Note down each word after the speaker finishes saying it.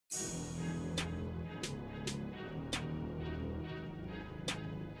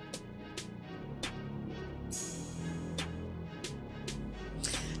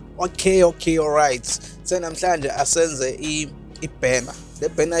Okay, alright. So namhlanje asenze i-banner. Le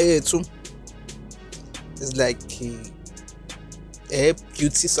banner yethu is like a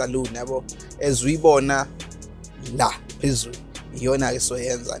beauty salon yabo, as uyibona la phezulu iyona ke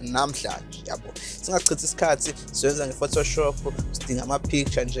soyenza namhlanje yabo. Singachithi isikhathi siyenza nge-Photoshop, sidinga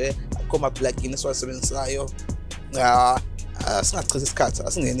ama-picture nje, akho ama-plugin esiwasebenzisayo. Singachithi isikhathi,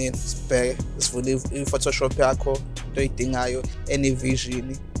 asingeneni sibheke, sivule i-Photoshop yakho into oyidingayo, any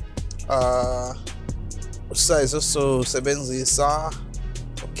vision, usize sosebenzisa.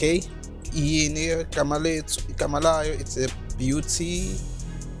 Okay, yini igama lethu, igama layo, it's a beauty,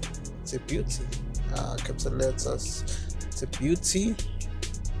 capital letters, it's a beauty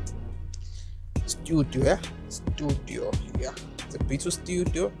studio, it's a beauty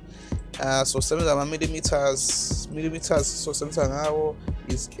studio. So sebenza millimeters, so sebenza ngawo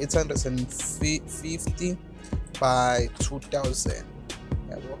is 850 by 2000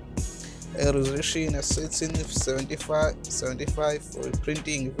 yabo. Resolution is setting 75 for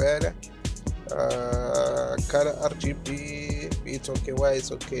printing vele. Color RGB, it's okay, why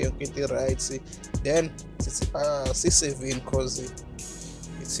it's okay, get it right. Then it's C7 because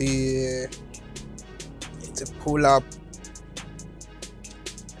it's a pull up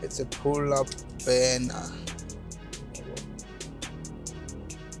banner.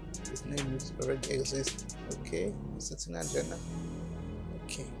 This name is already exists. Okay, it's in agenda.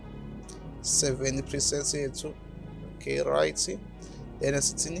 Okay, 7 presets here too. Okay, right. Then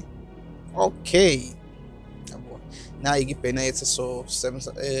it's in. Okay, now you give banner yethu, so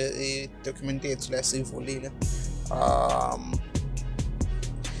document yethu la sivulile.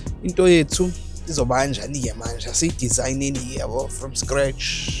 Into yethu izoba kanjani ke manje, asiyidesign yabo from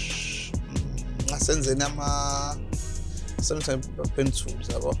scratch. Asenze sometimes pen tools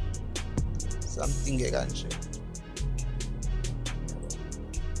yabo, something ke kanje.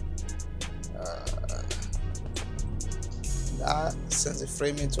 La senze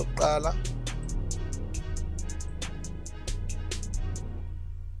frame into oqala.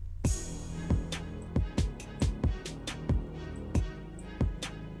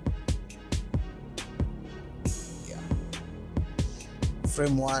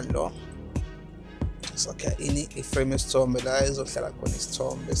 Frame 1 lo. So okay, ini iframe isithombe la izohlala khona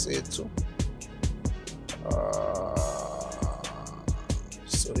isithombe sethu.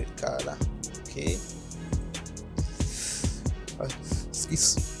 Solid color. Okay.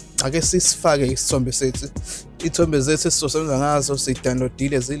 Ake sisifake isithombe sethu. Ithombe zethu sizosebenza ngazo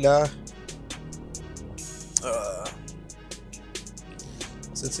sidownloadile zila.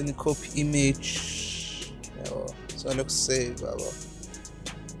 Sethi copy image. Yabo. So look save yabo.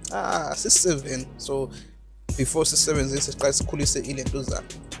 C7, so before C7 siqala sikhulise ilento zami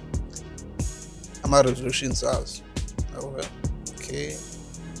ama resolutions azo. Okay,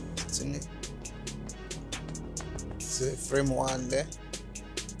 it's frame 1 le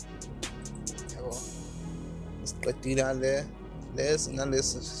yabo, siqedile le lezi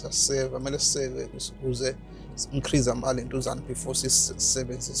nalesi sasave, amele save ukuze increase amalento zami before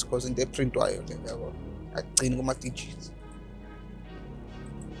sisebenzise, because into eprintwayo le yabo agcina kuma digits.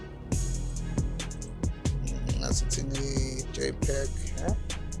 It's in the JPEG,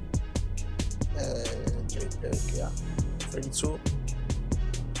 JPEG, yeah. Frame 2,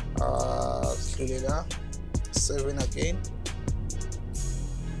 7 again.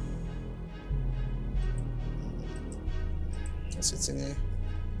 It's in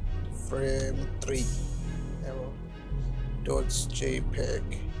frame 3, dots JPEG.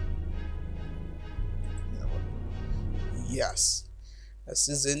 Yes, this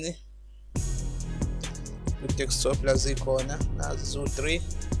is in it. With desktop plus corner, now zoom 3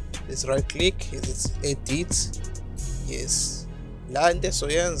 is right click, it's edit. Yes, land so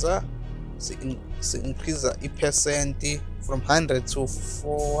yenza increase the percent from 100 to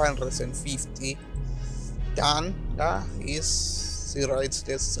 450. Done. That is the right.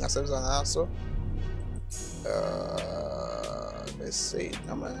 Let's ngaso. Let's say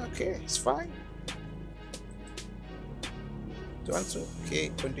okay, it's fine. Do you want to?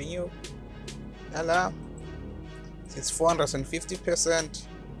 Okay, continue. Nala. It's 450%.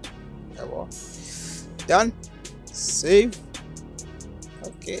 Done. Save.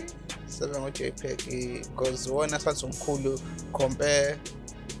 Okay. Save on JPEG because one has some cool compare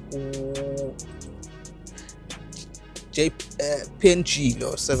PNG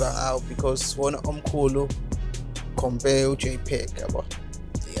lo save out because one cool compare JPEG.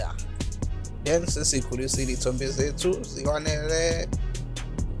 Yeah. Then sesikhulisa izithombe zethu zikwanele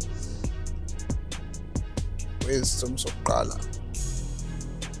isithombe sokuqala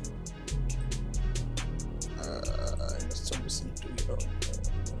isithombe sintulo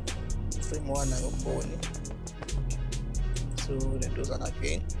frame 1 ayoboni. So lentuzana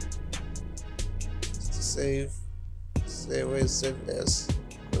again save where's save as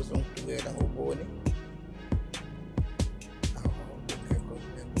because ungidukela ngoboni.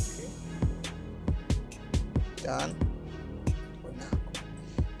 Okay, done.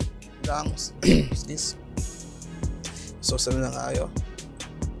 Lungs this so sebenza ngayo.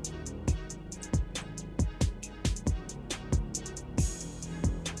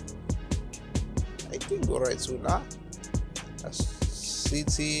 I think alright, so la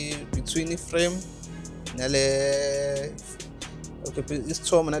city between the frame nale okay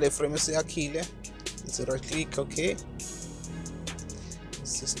isithombe nale frame esiyakhile. It's a right click, okay,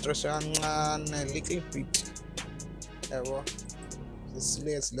 stretch kancane little bit yabo.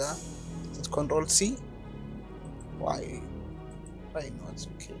 Let's la Control C. Why not?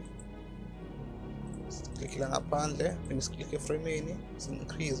 Okay, click la ngaphandle, then click frame ini,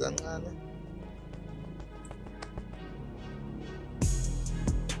 increase kancane.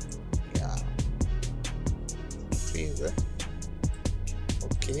 Yeah, increase.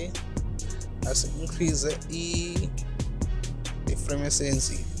 Okay, as increase the frame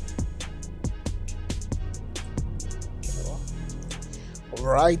esenzile.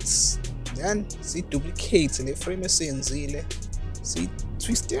 Alright, then si duplicate le frame esenzile, si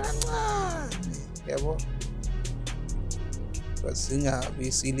twist kancane yabo, but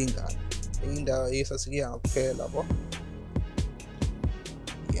singabi silingana indawo esasiya kuphela bo.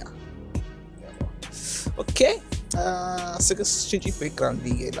 Yeah yabo. Okay, sike change background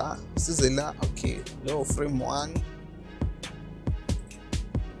ke la size la. Okay, low frame 1.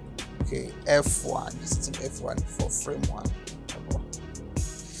 Okay, F1, system F1 for frame 1.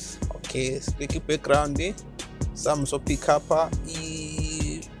 Okay, click background. Some so pick up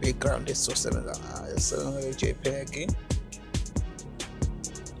background so sebenza JPEG.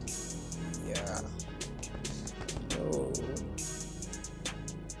 Yeah. No.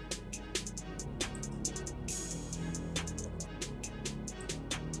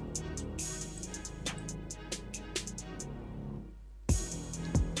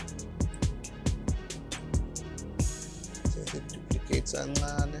 Duplicate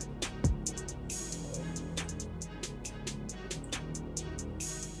kancane.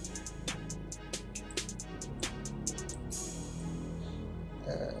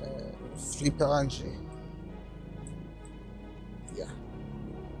 Flip kanje. Yeah,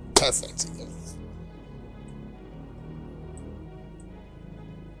 perfect.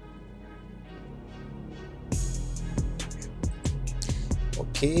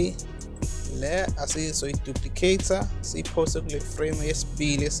 Okay, le asi so duplicator si post kule frame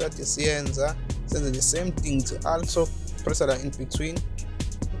yesibili esathi siyenza senze the same thing to also press that in between.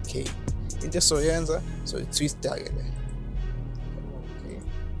 Okay, into soyenza so twist le.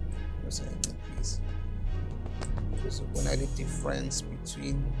 So when I the difference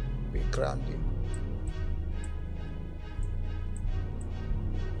between background.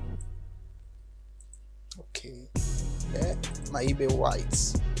 Okay, maybe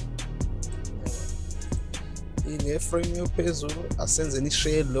white. In the frame you phezulu asenze ni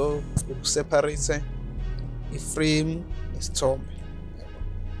shade lo separate the frame isithombe.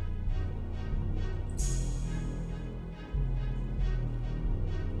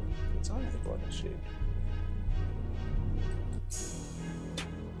 It's only about the shade.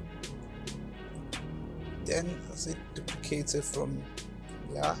 Then as it duplicated from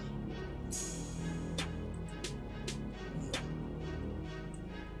yeah.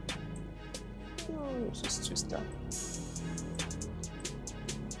 Oh, just twist that.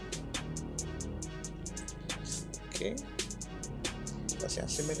 Okay. Let's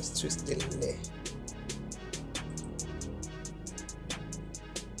actually twist the lay.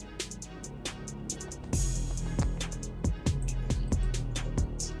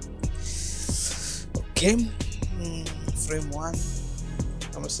 Okay, frame 1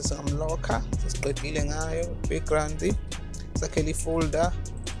 ngamloka sesiqedile ngayo background sakhele folder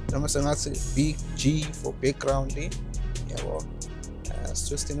noma sengathi big G for background yabo.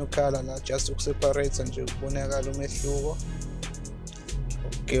 Just no color la just to separate nje kubonakala umehluko.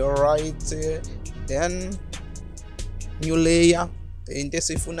 Okay, alright, then new layer into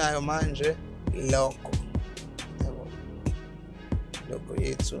esifunayo manje logo yabo. Logo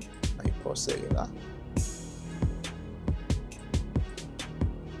yethu ayiphoseke la.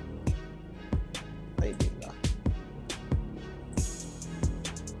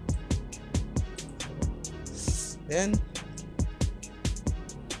 Then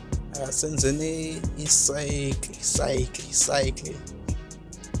senzeni i-cycle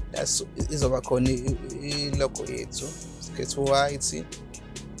that's izoba khona i-logo yethu. Sikhethe white,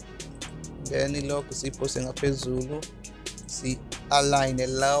 then i-logo siyiphose ngaphezulu, si-align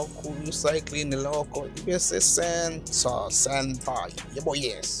la ku-cycle ne-logo ibe center, yebo.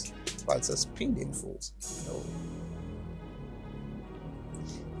 Yes, but asiphindeni futhi, no.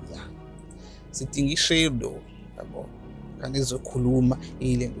 Yeah, sidinga i-shadow, yabo, kanti izokhuluma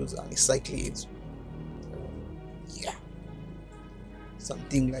ilento zami i-cycle yethu. Yeah,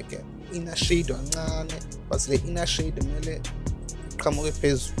 something like a inner shade kancane, but le inner shade kumele iqhamuke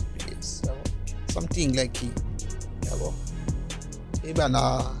phezulu. Yes, yabo, something like it, yabo, iba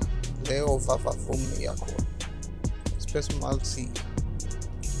na leyo vava formula yakhona. Space multi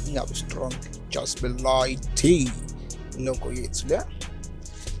ingabe strong, just be light logo yethu le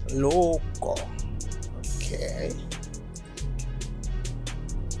logo. Okay,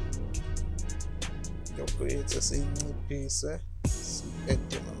 logo yethu sinciphise,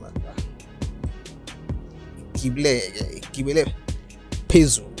 si-ede noma la igibele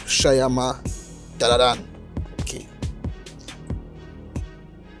phezulu, shaya ama daladan. Okay,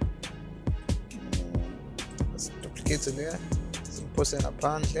 duplicate le, simpose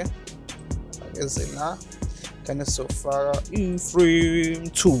ngaphandle, akeze la, kane sofaka frame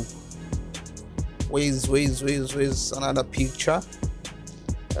 2. Ways another picture.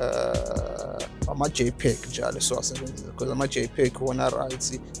 Ama JPEG njalo so asebenzisa, because ama JPEG wona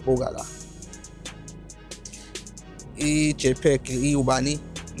right buka la. I JPEG iubani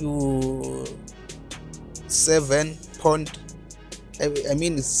u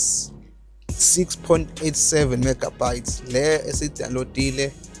 6.87 megabytes, le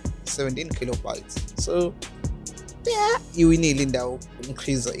esidownloadile 17 kilobytes. So yeah, iwinile indawo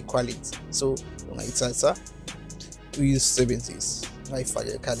increase equality, so ungayithatha uyisebenzise,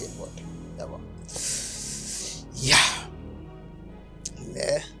 ungayifaka ekhaleni kodwa, yabo. Yeah,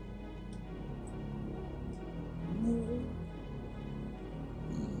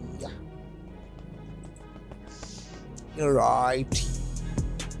 le right,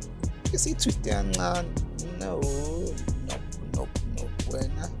 isitwist kancane. No,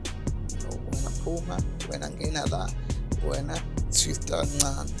 wena phuma, wena ngena la, wena twist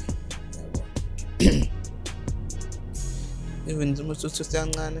kancane, yabo. Even the most twist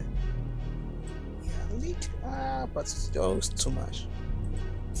kancane, yeah, little, but it's just too much.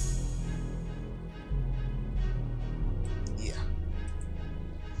 Yeah.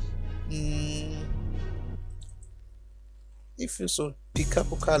 If you so pick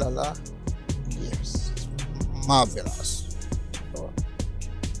up a color la, yes, marvelous. So,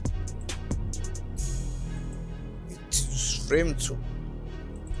 it is frame 2,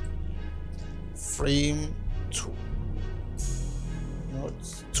 not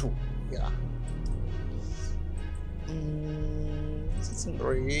 2. Yeah, it's in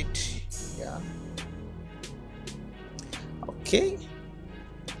red. Yeah, okay.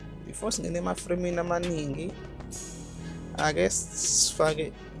 Before singene ma frame amaningi, I guess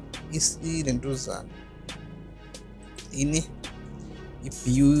sifake ilento zami ini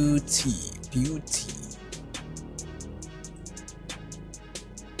beauty.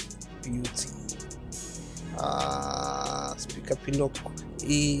 Speak up logo,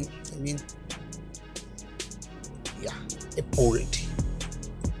 I mean, yeah, a bold,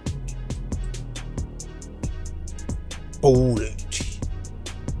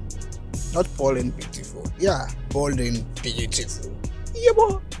 not bold and beautiful. Yeah, bold and beautiful. Yeah,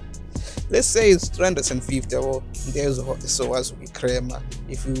 boy. Let's say it's 350. Well, there's so as we crema.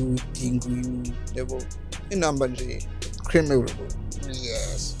 If you think you level in number J, crema.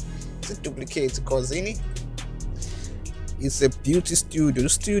 Yes, it's a duplicate because in it, it's a beauty studio.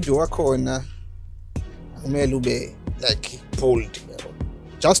 Studio corner. Melube like bold.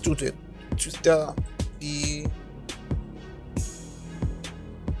 Just to the the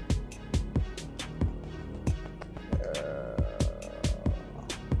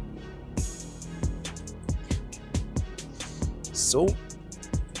so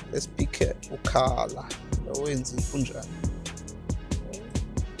let's pick a color. Okay,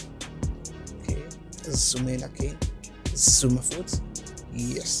 zoom in again. Zoom foot.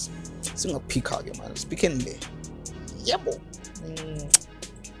 Yes. So pick again, man. Speaking there. Yabo.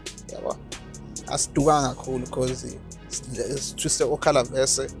 Yabo. As doing cool because it's just a color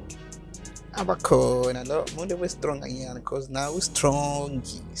verse. Abako and a lot more we strong again because now we're strong.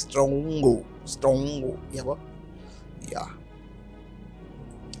 Yabo. Yeah.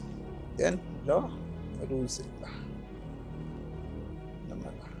 Then no, I do it.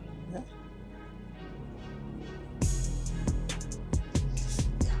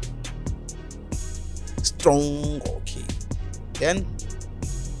 strong. Okay, then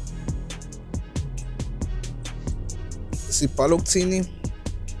sibhala ukuthini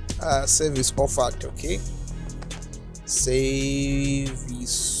service offered. Okay,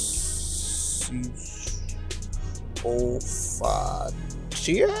 service offered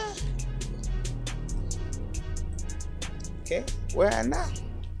here. Okay, where now?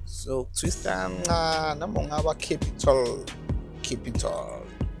 So twist and number ngaba capital.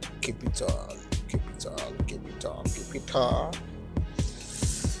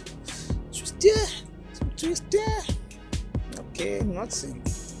 Twist there. Okay, not see.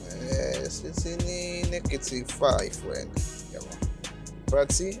 It's in -5 when. Yeah,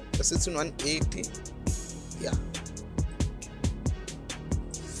 but see, it's in 180. Yeah.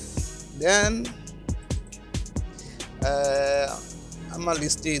 Then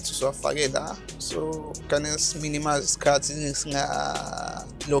ama-list ethu siwafake la, so kane minimize isikhathi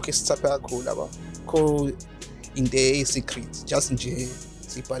singalokhu esithaphe kakhulu yabo, ko into eyi-secret, just nje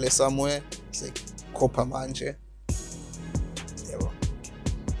sibhale somewhere sikhopha manje yabo.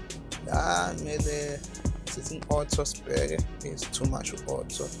 La kumele sithi auto sibheke, is too much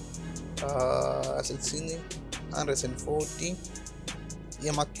auto. Sithini 140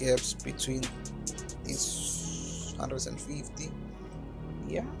 yama-gaps between these 150.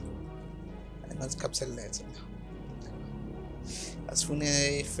 Yeah, and that's capital letter.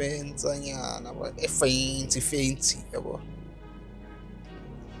 Asifune ifenza nyana ba fainty yabo.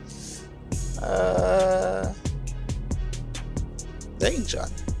 Danger.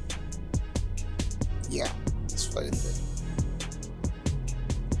 Yeah, it's fine there.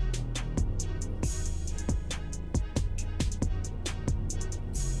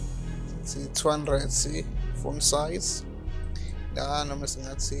 See 200, see font size. La noma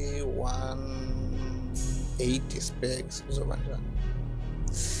singathi 180 specs kuzoba njani.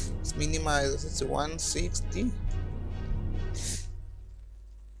 Minimize sithi 160.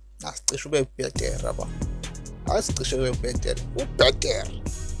 Asicishe ube better yabo. Asicishe ube better. Better.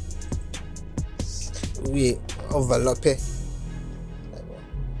 We overlap it.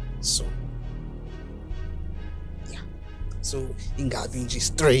 So yeah. So ingabi nje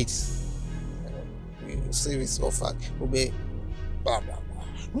straight. We service offer ube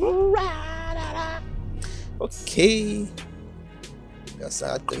okay, that's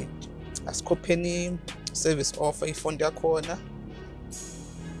a great. Asikhopheni service offer ifont yakhona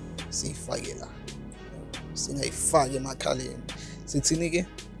siyifake la, singayifaki emakhaleni. Sithini ke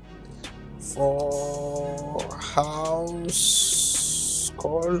for house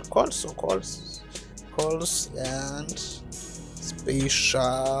calls and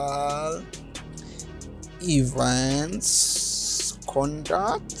special events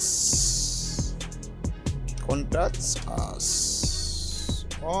contacts us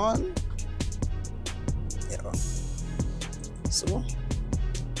on. Yeah. So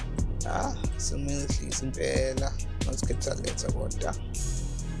simile impela nosikhetha letter kodwa.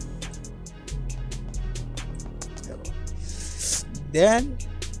 Then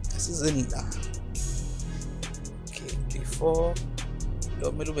asizeni la. Okay, before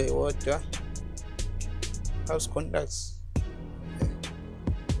lo kumele ube yodwa house contacts.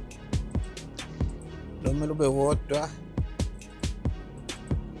 Lo kumele ube wodwa.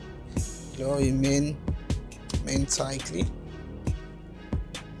 Lo main title.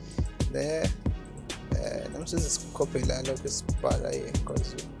 There let me just copy la lokho sibhala here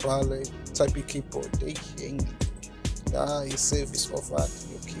because ubhala type keyboard la is service offered.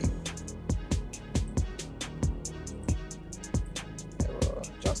 Okay,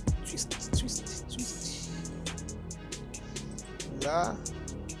 just twist la.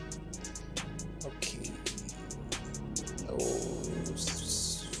 Okay, no,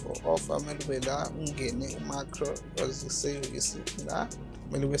 for offer kumele la ungene macro because the service la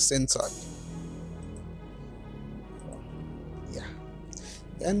kumele ube centered. Yeah,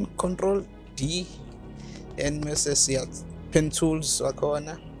 then Control D and message here pen tools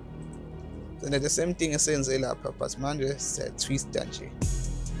wakhona. Then the same thing esenze lapha but manje twist nje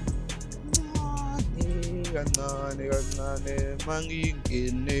kancane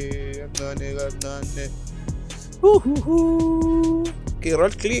mangingene kancane. Okay,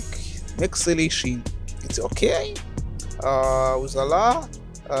 right click, make selection. It's okay. Uzala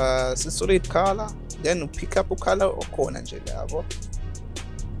solid color, then pick up a color okhona nje lapho.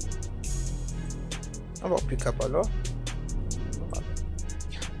 About pick up a lot.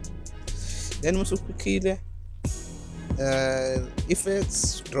 Then musukukile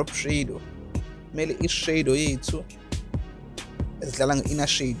effects drop shadow. Mele is shadow yethu esidlala nge-inner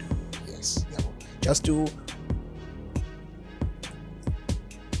shadow. Yes, yabo. Just to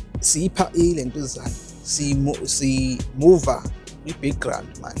sipha ilento ezani si mover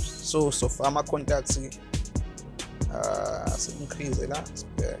i-background manje. So for ama-contacts si-increase la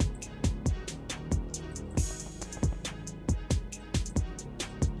sibheke.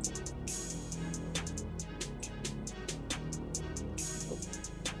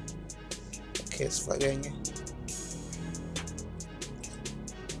 Okay, sifake enye.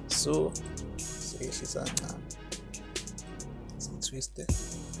 So siyehlisa kancane, si-twiste.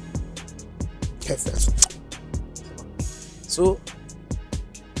 Perfect. So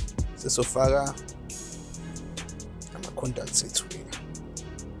sesofaka ama-contacts ethu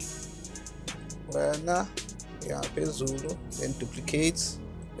wena ya phezulu, then duplicate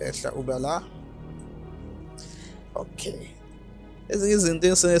ehla uba la. Okay, ezinye izinto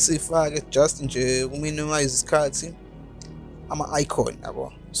esifake just nje uminimize isikhathi, ama-icon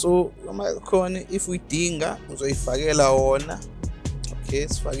yabo. So ama-icon if uyidinga uzoyifakela wona. Okay,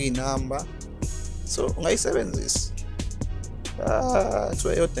 sifake inamba, so ungayisebenzisa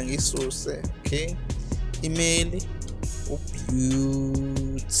kuthiwa yodwa ngiyisuse. Okay, email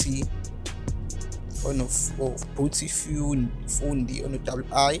beauty of beauty fundi on double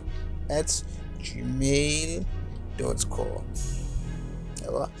I at gmail.com.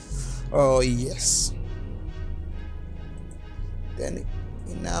 Oh yes, then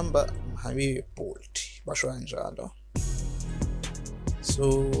inamba mhabi bold basho kanjalo.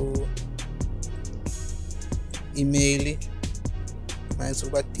 So email manje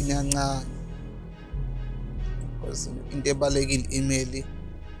uba tinyancane because into ebalekile email,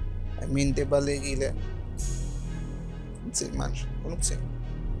 I mean into ebalekile manje ukuthi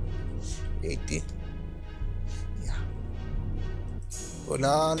 80 yeah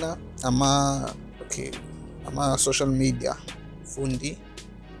olala okay ama social media fundi,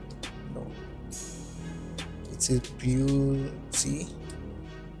 no, it's a beauty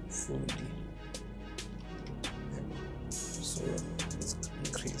fundi. So let's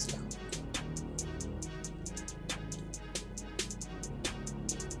increase that.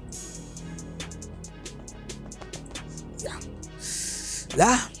 Yeah,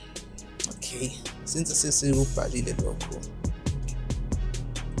 la okay, since sesibhalile lokho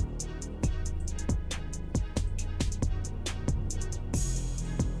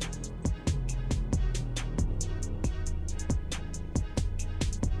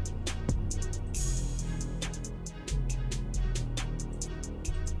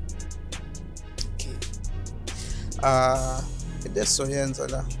leso yenza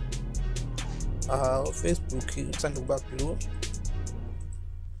la Facebook uthanda ukuba blue.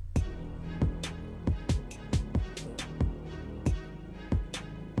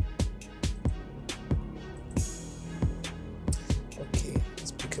 Okay,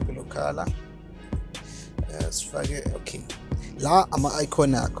 sipike below color, sifake okay la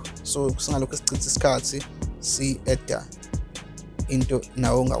ama-icon akho. So singalokho sichitha isikhathi si-edda into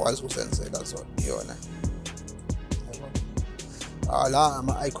nawo ongakwazi ukuzenzela zona yona. La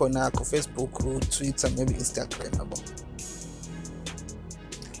ama-icon akho Facebook, Twitter, maybe Instagram yabo.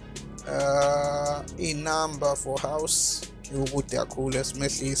 I-number for house ukuthi kakhulu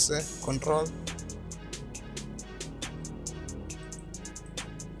esimehlise, control.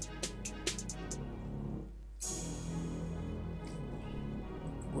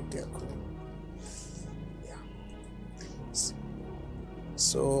 Yeah.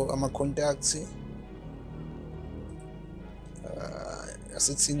 So ama-contacts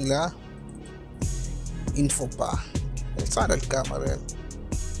asithini la info bar, elithanda ligama vele,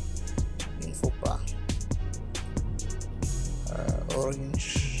 info bar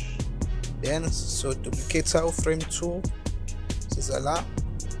orange. Then so duplicate our frame 2 siza la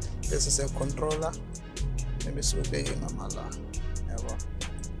bese se controller maybe sibeke mama la yabo.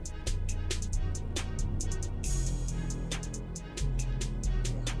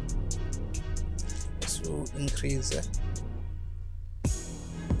 So increase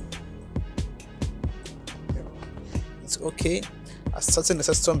okay, asithathe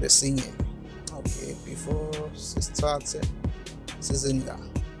lesithombe sinye. Okay, before sisithathe sizeni la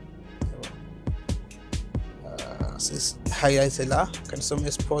sis highlight la kan some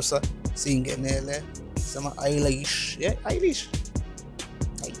esposa singenele sama eyelash, yeah, eyelash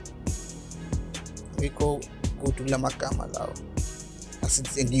ngikho kuthi kula magama lawo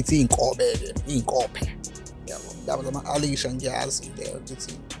asithi ngithi inkobele inkophe yabo. Labo zama eyelash ngiyazi leyo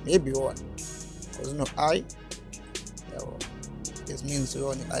ukuthi maybe one because no eye. This means you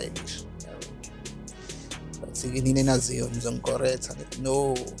only Irish. But sigini naziyo nizonkoreta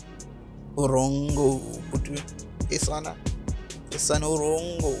no urongo putu isana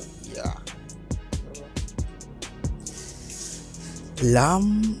urongo yeah.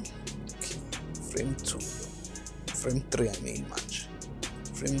 Lam frame 2 frame 3 I mean manje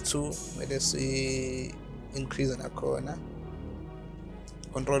frame 2 mele si increase nakhona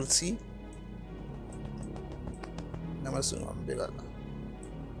control T nama singambeka la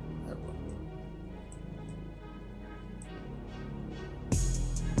yabo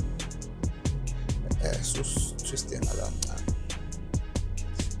sus twisting kancane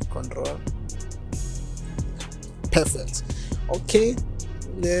control perfect. Okay,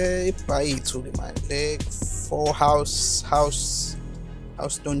 le buy to the man le for house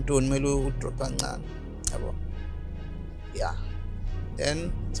don't melu drop kancane yabo yeah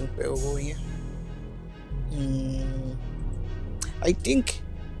then simple over here. I think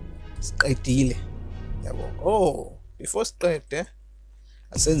siqedile yabo oh before siqede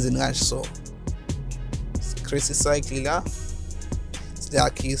asenze kanje so create cycle la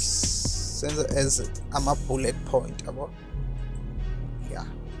like sense as ama bullet point yabo yeah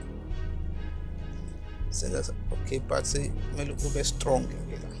sense okay but kumele ube strong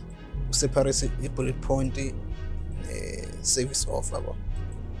la separate the bullet point service off yabo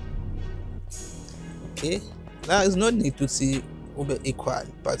okay now is no need to see ube equal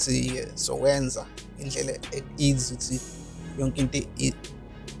but so wenza indlela easy ukuthi yonke into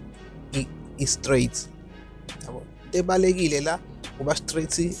i straight yabo ebalekile la uba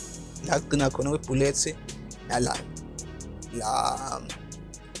straight la gcina khona webullet nala la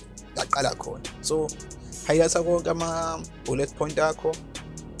laqala khona so highlight konke ama bullet point akho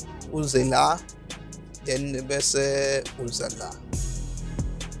uze la then bese uza la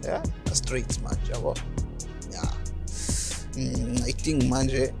yeah straight manje yabo yeah I think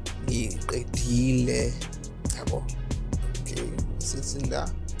manje ngiqedile yabo okay sithi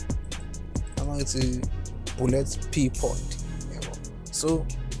la amangithi bullet P point yabo so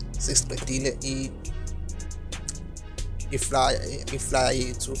sesiqedile i flyer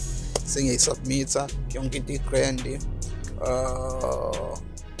yethu sengiyisubmita yonke into grand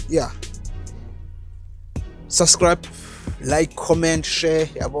yeah subscribe like comment share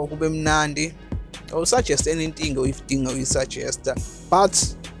yabo kube mnandi or suggest anything or if dinga we suggest but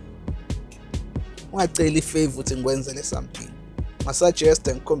ungacela ifavor ukuthi ngikwenzele something ma suggest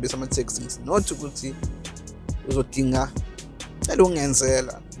ngikhombisa ama techniques not ukuthi uzodinga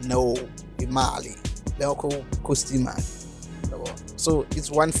elungenzela no imali lokho cost imali yabo so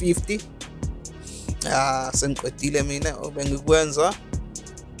it's 150 sengiqedile mina obengikwenza